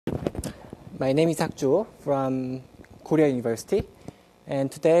My name is Hakjoo Oh from Korea University,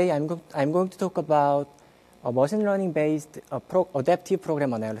 and today I'm going to talk about machine learning-based adaptive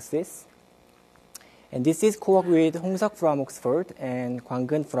program analysis. And this is co-work with Hong-seok from Oxford and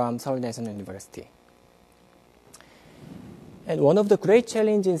Kwang-geun from Seoul National University. And one of the great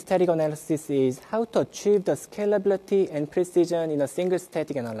challenges in static analysis is how to achieve the scalability and precision in a single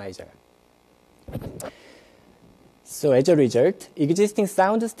static analyzer. So as a result, existing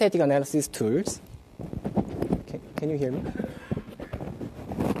sound static analysis tools, can you hear me?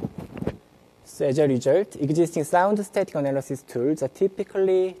 So as a result, existing sound static analysis tools are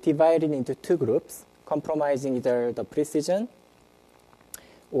typically divided into two groups, compromising either the precision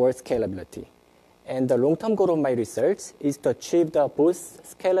or scalability. And the long-term goal of my research is to achieve the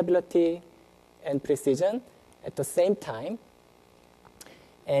both scalability and precision at the same time.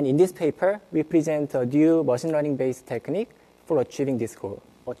 And in this paper, we present a new machine learning-based technique for achieving this goal.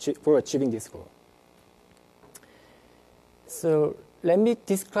 So let me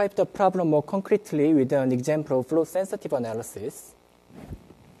describe the problem more concretely with an example of flow-sensitive analysis.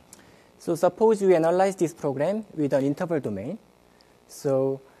 So suppose we analyze this program with an interval domain.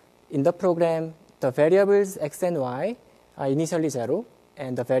 So in the program, the variables x and y are initially 0,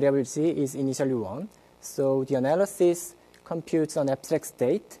 and the variable z is initially 1. So the analysis computes an abstract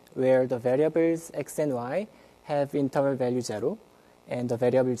state where the variables x and y have interval value 0, and the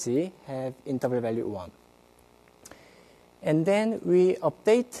variable z have interval value 1. And then we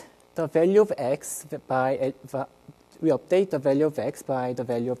update the value of x by the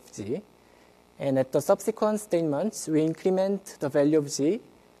value of z. And at the subsequent statements, we increment the value of z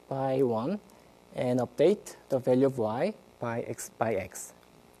by 1 and update the value of y by x.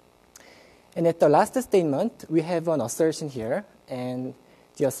 And at the last statement, we have an assertion here, and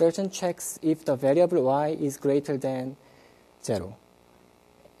the assertion checks if the variable y is greater than 0.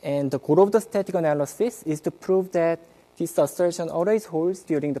 And the goal of the static analysis is to prove that this assertion always holds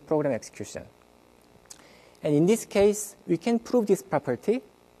during the program execution. And in this case, we can prove this property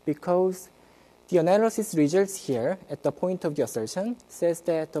because the analysis results here at the point of the assertion says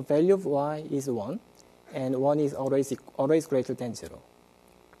that the value of y is 1, and 1 is always greater than 0.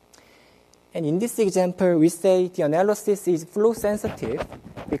 And in this example, we say the analysis is flow sensitive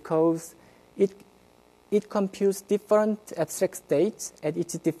because it computes different abstract states at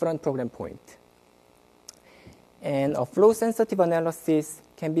each different program point. And a flow sensitive analysis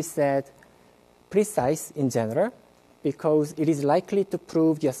can be said precise in general because it is likely to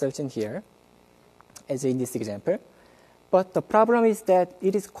prove the assertion here, as in this example. But the problem is that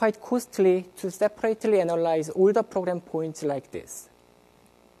it is quite costly to separately analyze all the program points like this.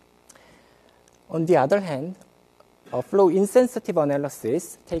 On the other hand, a flow-insensitive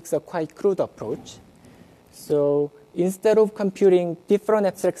analysis takes a quite crude approach. So instead of computing different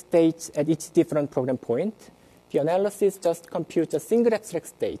abstract states at each different program point, the analysis just computes a single abstract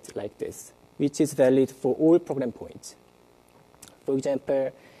state like this, which is valid for all program points. For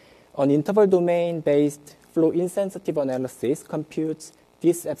example, an interval domain-based flow-insensitive analysis computes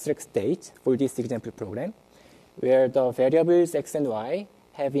this abstract state for this example program, where the variables x and y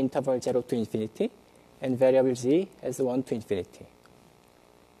have interval 0 to infinity, and variable z has 1 to infinity.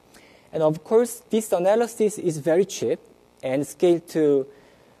 And of course, this analysis is very cheap and scaled to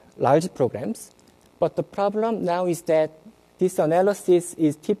large programs. But the problem now is that this analysis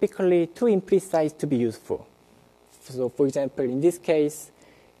is typically too imprecise to be useful. So for example, in this case,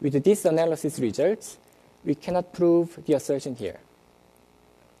 with this analysis results, we cannot prove the assertion here.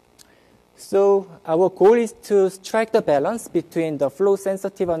 So our goal is to strike the balance between the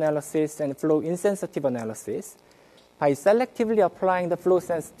flow-sensitive analysis and flow-insensitive analysis by selectively applying the flow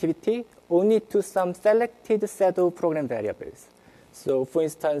sensitivity only to some selected set of program variables. So for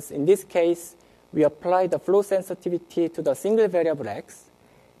instance, in this case, we apply the flow sensitivity to the single variable x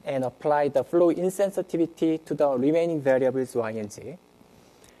and apply the flow insensitivity to the remaining variables y and z,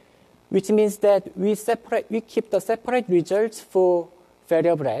 which means that we keep the separate results for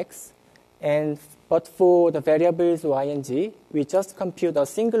variable x, but for the variables y and z, we just compute a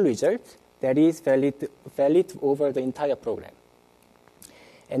single result that is valid over the entire program.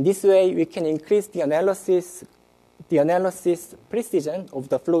 And this way, we can increase the analysis precision of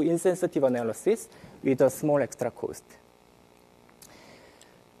the flow-insensitive analysis with a small extra cost.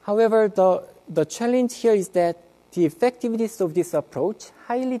 However, the challenge here is that the effectiveness of this approach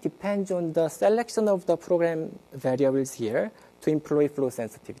highly depends on the selection of the program variables here to employ flow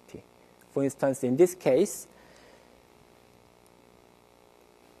sensitivity. For instance, in this case,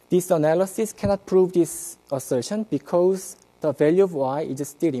 this analysis cannot prove this assertion because the value of y is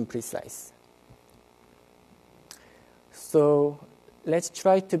still imprecise. So let's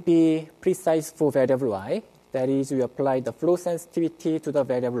try to be precise for variable y. That is, we apply the flow sensitivity to the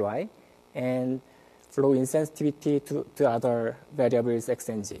variable y and flow insensitivity to other variables x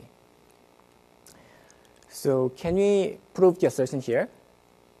and g. So can we prove the assertion here?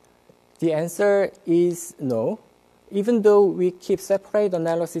 The answer is no. Even though we keep separate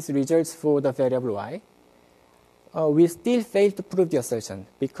analysis results for the variable y, we still fail to prove the assertion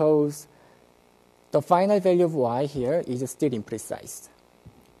because the final value of y here is still imprecise.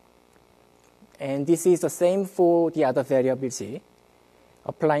 And this is the same for the other variable g.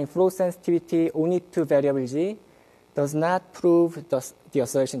 Applying flow sensitivity only to variable g does not prove the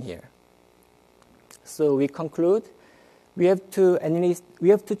assertion here. So we conclude we have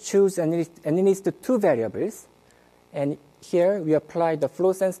to choose at least two variables, and here we apply the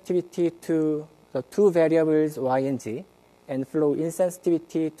flow sensitivity to the two variables y and g, and flow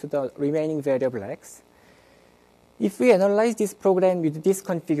insensitivity to the remaining variable x. If we analyze this program with this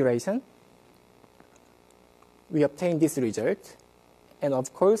configuration, we obtain this result. And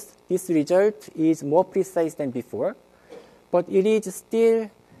of course, this result is more precise than before, but it is still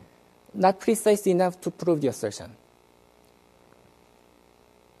not precise enough to prove the assertion.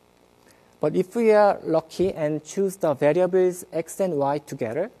 But if we are lucky and choose the variables x and y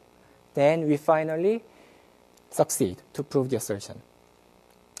together, then we finally succeed to prove the assertion.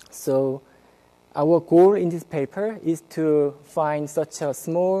 So our goal in this paper is to find such a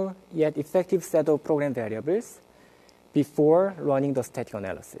small yet effective set of program variables before running the static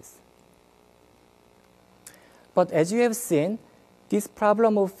analysis. But as you have seen, this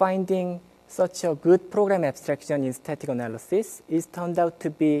problem of finding such a good program abstraction in static analysis is turned out to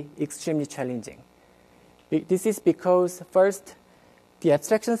be extremely challenging. This is because, first, the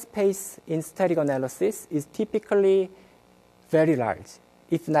abstraction space in static analysis is typically very large,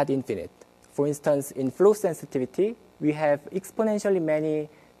 if not infinite. For instance, in flow sensitivity, we have exponentially many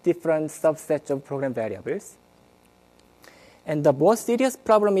different subsets of program variables. And the most serious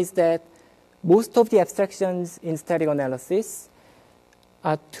problem is that most of the abstractions in static analysis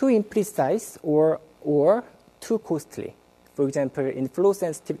are too imprecise or too costly. For example, in flow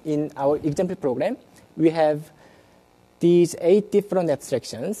sensitive, in our example program, we have these 8 different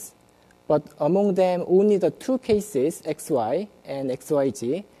abstractions, but among them, only the 2 cases, xy and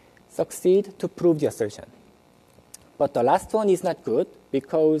xyg, succeed to prove the assertion. But the last one is not good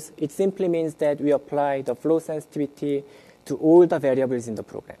because it simply means that we apply the flow sensitivity to all the variables in the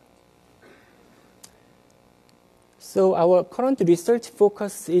program. So our current research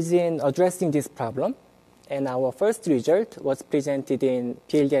focus is in addressing this problem, and our first result was presented in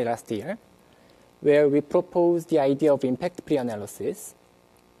PLDI last year, where we proposed the idea of impact pre-analysis.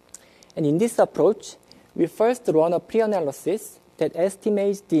 And in this approach, we first run a pre-analysis that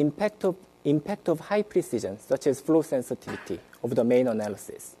estimates the impact of high precision, such as flow sensitivity, of the main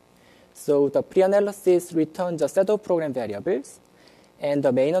analysis. So the pre-analysis returns a set of program variables, and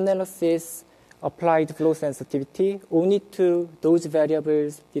the main analysis applied flow sensitivity only to those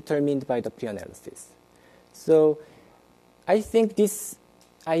variables determined by the pre-analysis. So I think this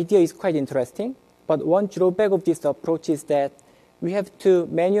idea is quite interesting, but one drawback of this approach is that we have to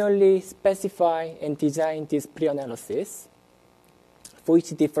manually specify and design this pre-analysis for each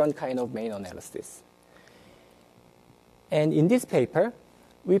different kind of main analysis. And in this paper,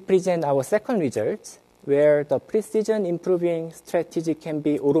 we present our second result, where the precision improving strategy can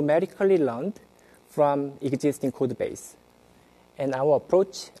be automatically learned from existing code base. And our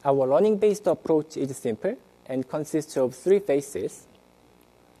approach, our learning-based approach is simple and consists of 3 phases.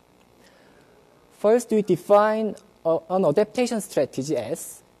 First, we define an adaptation strategy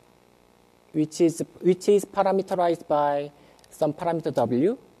S, which is parameterized by some parameter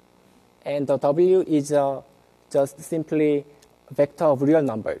W, and the W is just simply a vector of real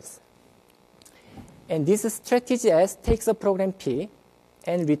numbers. And this strategy S takes a program P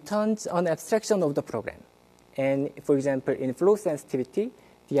and returns an abstraction of the program. And for example, in flow sensitivity,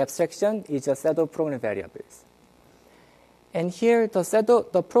 the abstraction is a set of program variables. And here,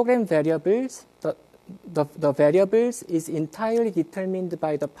 the program variables, the variables is entirely determined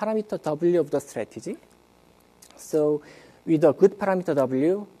by the parameter W of the strategy. So with a good parameter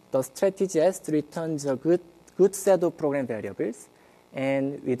W, the strategy S returns a good set of program variables.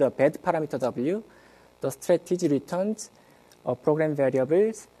 And with a bad parameter W, the strategy returns program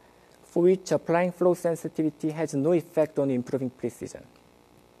variables for which applying flow sensitivity has no effect on improving precision.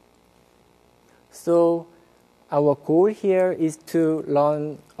 So our goal here is to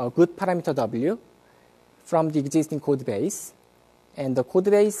learn a good parameter W from the existing code base. And the code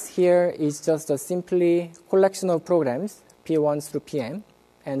base here is just a simply collection of programs, P1 through PM.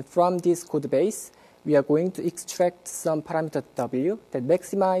 And from this code base, we are going to extract some parameter W that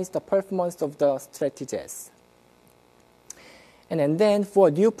maximize the performance of the strategy S. And then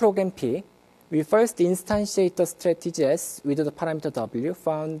for new program P, we first instantiate the strategy S with the parameter W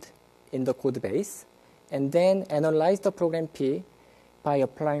found in the code base, and then analyze the program P by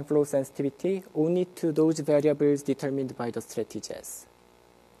applying flow sensitivity only to those variables determined by the strategy S.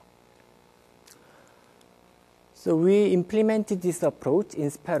 So we implemented this approach in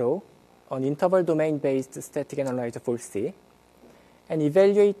Sparrow on interval domain-based static analyzer for C, and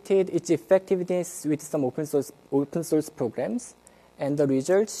evaluated its effectiveness with some open source programs, and the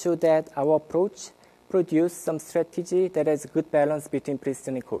results show that our approach produced some strategy that has a good balance between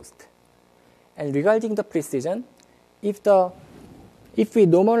precision and cost. And regarding the precision, if we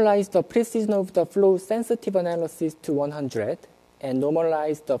normalize the precision of the flow sensitive analysis to 100 and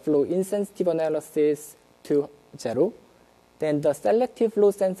normalize the flow insensitive analysis to 0, then the selective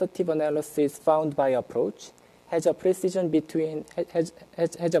flow sensitive analysis found by approach has a precision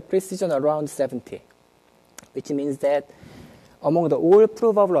around 70, which means that among the all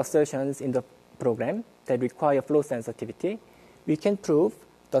provable assertions in the program that require flow sensitivity, we can prove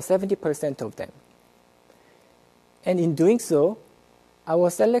the 70% of them. And in doing so, our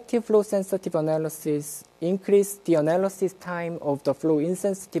selective flow sensitive analysis increased the analysis time of the flow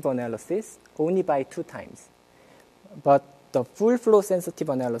insensitive analysis only by 2 times. But the full flow sensitive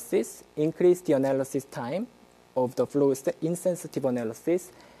analysis increased the analysis time of the flow insensitive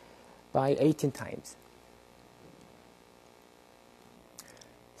analysis by 18 times.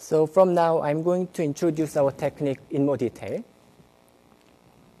 So from now, I'm going to introduce our technique in more detail.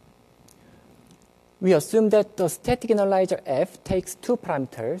 We assume that the static analyzer F takes 2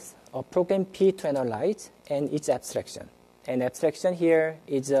 parameters, a program P to analyze, and its abstraction. And abstraction here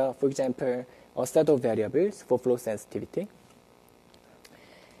is, for example, a set of variables for flow sensitivity.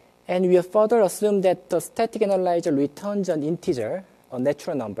 And we further assume that the static analyzer returns an integer, a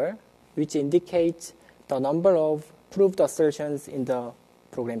natural number, which indicates the number of proved assertions in the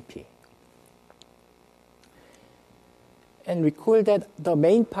program P. And recall that the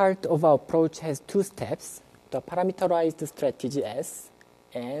main part of our approach has 2 steps, the parameterized strategy S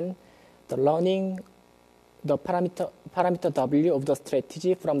and the learning the parameter W of the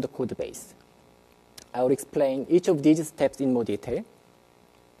strategy from the code base. I will explain each of these steps in more detail.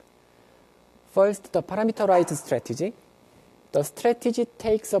 First, the parameterized strategy. The strategy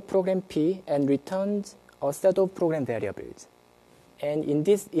takes a program P and returns a set of program variables. And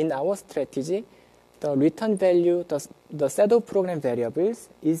in our strategy, the return value, the set of program variables,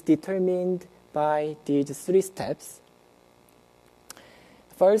 is determined by these 3 steps.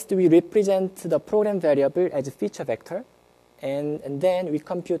 First, we represent the program variable as a feature vector, and then we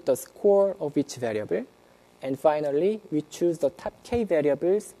compute the score of each variable. And finally, we choose the top k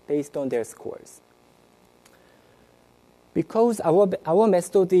variables based on their scores. Because our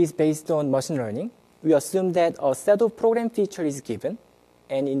method is based on machine learning, we assume that a set of program feature is given,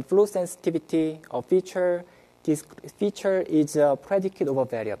 and in flow sensitivity, this feature is a predicate of a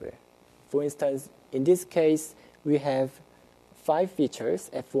variable. For instance, in this case, we have 5 features,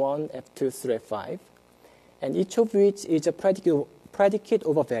 F1, F2 through F5, and each of which is a predicate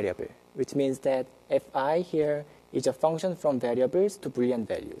of a variable, which means that Fi here is a function from variables to Boolean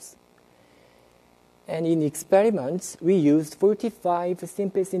values. And in experiments, we used 45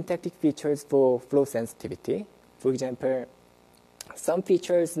 simple syntactic features for flow sensitivity. For example, some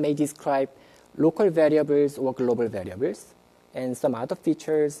features may describe local variables or global variables, and some other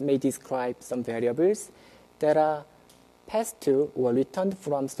features may describe some variables that are passed to or returned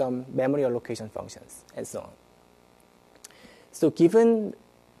from some memory allocation functions, and so on. So given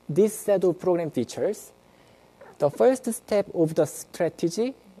this set of program features, the first step of the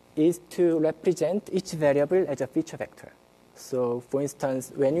strategy is to represent each variable as a feature vector. So for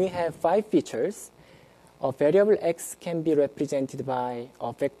instance, when we have 5 features, a variable x can be represented by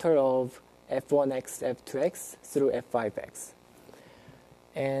a vector of f1x, f2x through f5x.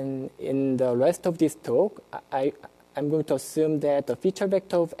 And in the rest of this talk, I'm going to assume that the feature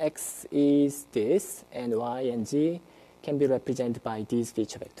vector of x is this, and y and z can be represented by these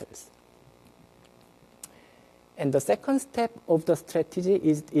feature vectors. And the second step of the strategy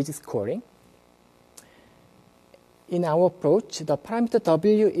is scoring. In our approach, the parameter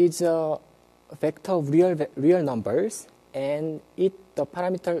w is a vector of real numbers, and the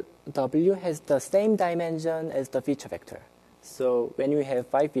parameter w has the same dimension as the feature vector. So when we have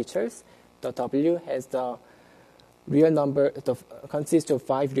 5 features, the w has the real number, consists of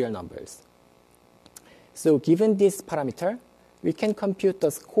 5 real numbers. So given this parameter, we can compute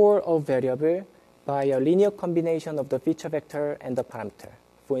the score of variable by a linear combination of the feature vector and the parameter.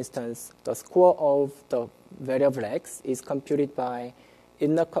 For instance, the score of the variable x is computed by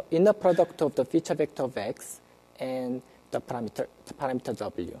inner product of the feature vector of x and the parameter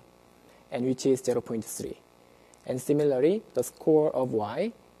w, and which is 0.3. And similarly, the score of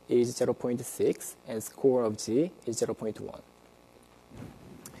y is 0.6 and score of g is 0.1.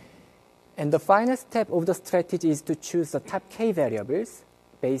 And the final step of the strategy is to choose the top k variables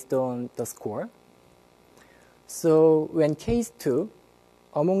based on the score. So when k is 2,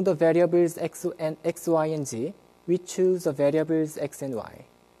 among the variables x, y, and z, we choose the variables x and y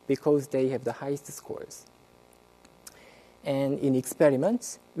because they have the highest scores. And in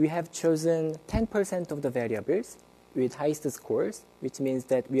experiments, we have chosen 10% of the variables with highest scores, which means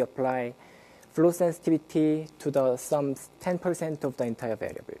that we apply flow sensitivity to the sum 10% of the entire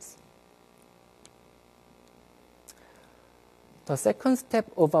variables. The second step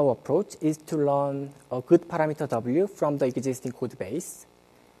of our approach is to learn a good parameter W from the existing code base.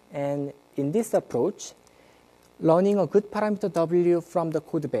 And in this approach, learning a good parameter W from the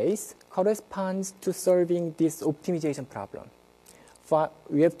code base corresponds to solving this optimization problem.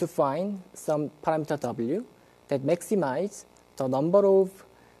 We have to find some parameter W that maximizes the number of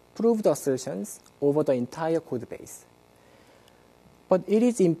proved assertions over the entire code base. But it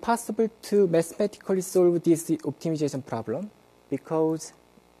is impossible to mathematically solve this optimization problem because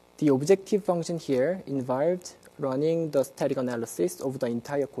the objective function here involved running the static analysis of the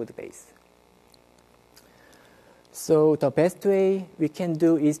entire code base. So the best way we can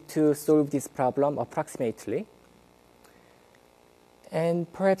do is to solve this problem approximately.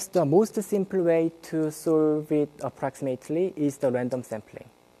 And perhaps the most simple way to solve it approximately is the random sampling.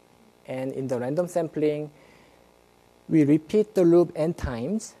 And in the random sampling, we repeat the loop n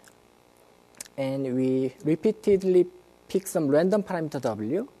times, and we repeatedly pick some random parameter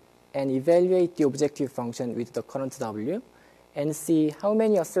w and evaluate the objective function with the current w and see how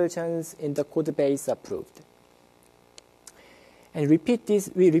many assertions in the code base are proved. And we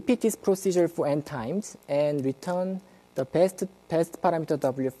repeat this procedure for n times and return the best parameter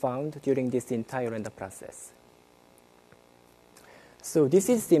w found during this entire random process. So this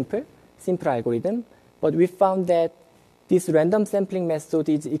is simple algorithm, but we found that this random sampling method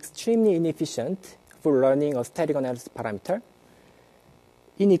is extremely inefficient for learning a static analysis parameter.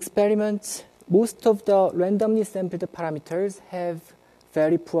 In experiments, most of the randomly sampled parameters have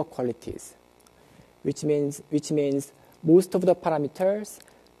very poor qualities, which means most of the parameters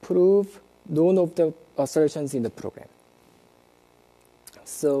prove none of the assertions in the program.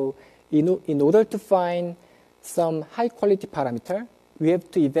 So in order to find some high quality parameter, we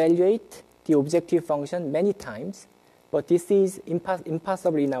have to evaluate the objective function many times, but this is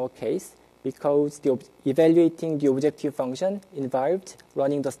impossible in our case because evaluating the objective function involved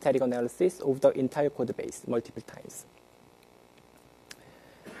running the static analysis of the entire code base multiple times.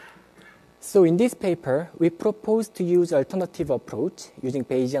 So in this paper, we propose to use alternative approach using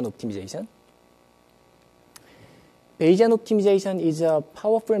Bayesian optimization. Bayesian optimization is a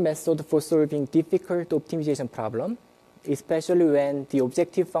powerful method for solving difficult optimization problem, especially when the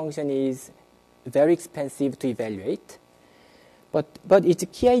objective function is very expensive to evaluate. But its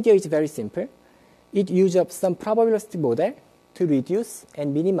key idea is very simple. It uses up some probabilistic model to reduce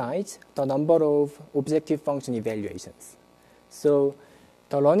and minimize the number of objective function evaluations. So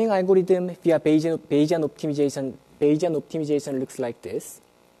the learning algorithm via Bayesian optimization looks like this.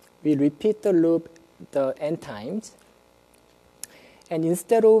 We repeat the loop the n times, and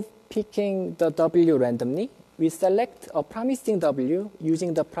instead of picking the W randomly, we select a promising W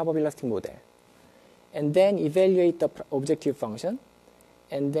using the probabilistic model, and then evaluate the objective function,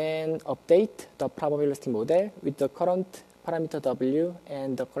 and then update the probabilistic model with the current parameter W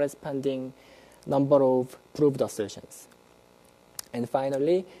and the corresponding number of proved assertions. And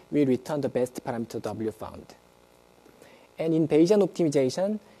finally, we return the best parameter W found. And in Bayesian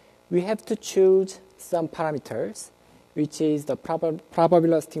optimization, we have to choose some parameters, which is the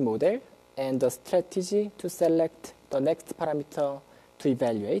probabilistic model and the strategy to select the next parameter to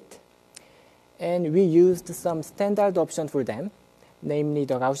evaluate. And we used some standard option for them, namely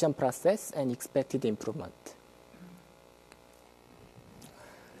the Gaussian process and expected improvement.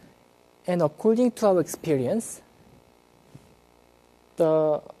 And according to our experience,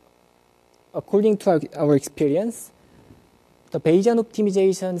 the Bayesian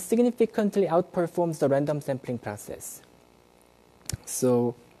optimization significantly outperforms the random sampling process.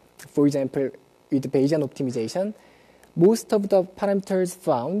 So, for example, with Bayesian optimization, most of the parameters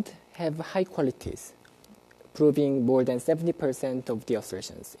found have high qualities, proving more than 70% of the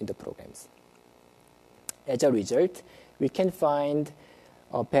assertions in the programs. As a result, we can find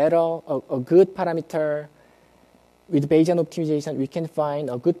a good parameter with Bayesian optimization, we can find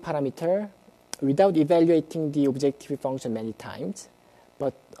a good parameter without evaluating the objective function many times.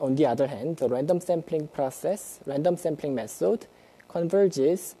 But on the other hand, the random sampling method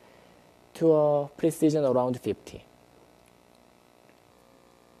converges to a precision around 50.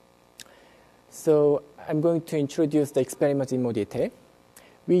 So I'm going to introduce the experiment in more detail.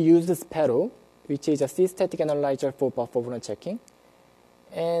 We used Sparrow, which is a C-static analyzer for buffer overrun checking.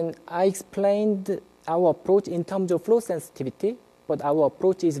 And I explained our approach in terms of flow sensitivity, but our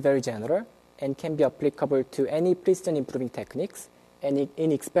approach is very general and can be applicable to any precision improving techniques. And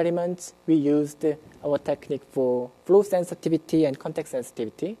in experiments, we used our technique for flow sensitivity and context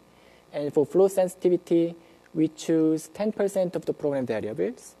sensitivity. And for flow sensitivity, we choose 10% of the program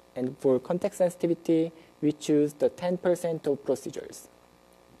variables. And for context sensitivity, we choose the 10% of procedures.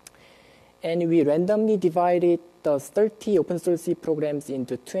 And we randomly divided the 30 open source C programs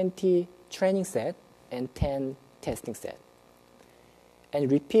into 20 training set and 10 testing set.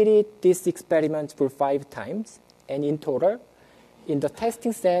 And repeated this experiment for 5 times. And in total, in the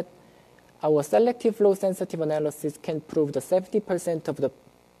testing set, our selective flow sensitive analysis can prove the 70% of the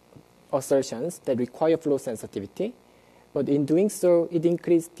assertions that require flow sensitivity. But in doing so, it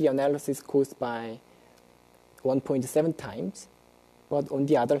increased the analysis cost by 1.7 times. But on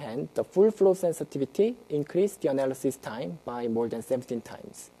the other hand, the full flow sensitivity increased the analysis time by more than 17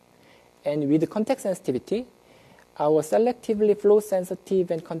 times. And with the context sensitivity, our selectively flow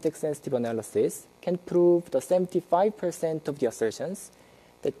sensitive and context sensitive analysis can prove the 75% of the assertions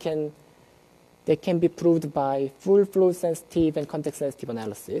that can be proved by full flow sensitive and context sensitive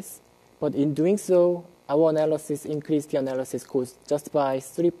analysis. But in doing so, our analysis increased the analysis cost just by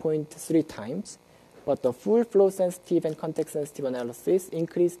 3.3 times. But the full flow sensitive and context sensitive analysis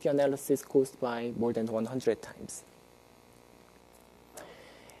increased the analysis cost by more than 100 times.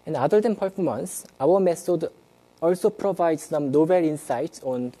 And other than performance, our method also provides some novel insights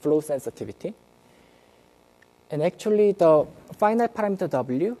on flow sensitivity. And actually, the final parameter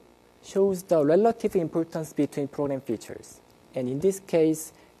W shows the relative importance between program features. And in this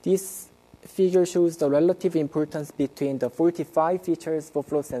case, this figure shows the relative importance between the 45 features for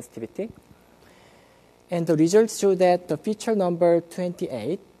flow sensitivity. And the results show that the feature number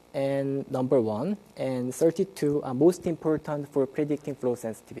 28 and number 1 and 32 are most important for predicting flow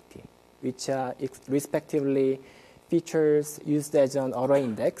sensitivity, which are respectively features used as an array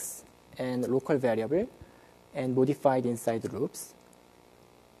index and local variable and modified inside loops.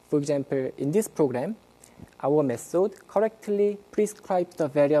 For example, in this program, our method correctly prescribes the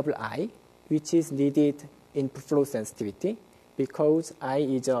variable I, which is needed in flow sensitivity because I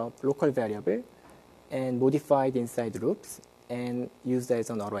is a local variable and modified inside loops and used as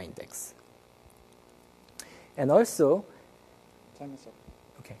an array index. And also, time is up.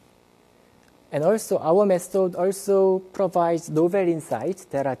 Okay. And also, our method also provides novel insights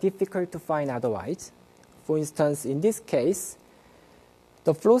that are difficult to find otherwise. For instance, in this case,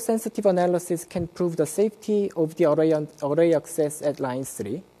 the flow sensitive analysis can prove the safety of the array access at line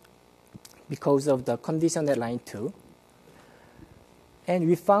 3 because of the condition at line 2. And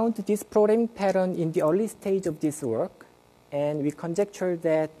we found this programming pattern in the early stage of this work, and we conjectured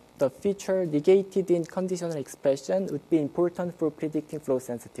that the feature negated in conditional expression would be important for predicting flow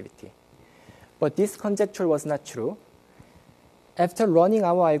sensitivity. But this conjecture was not true. After running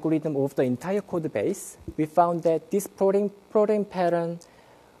our algorithm over the entire code base, we found that this programming pattern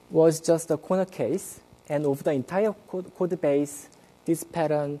was just a corner case, and over the entire code base, this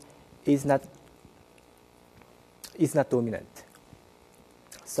pattern is not dominant.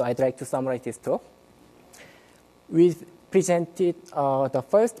 So I'd like to summarize this talk. We presented the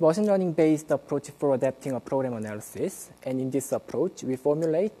first machine learning-based approach for adapting a program analysis. And in this approach, we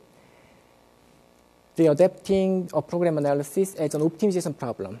formulate the adapting a program analysis as an optimization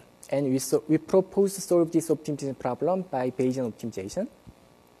problem. And we propose to solve this optimization problem by Bayesian optimization.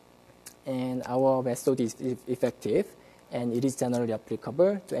 And our method is effective, and it is generally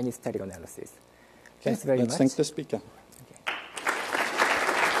applicable to any static analysis. Thanks very much. Let's thank the speaker.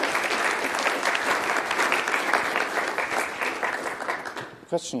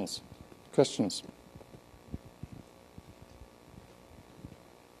 Questions?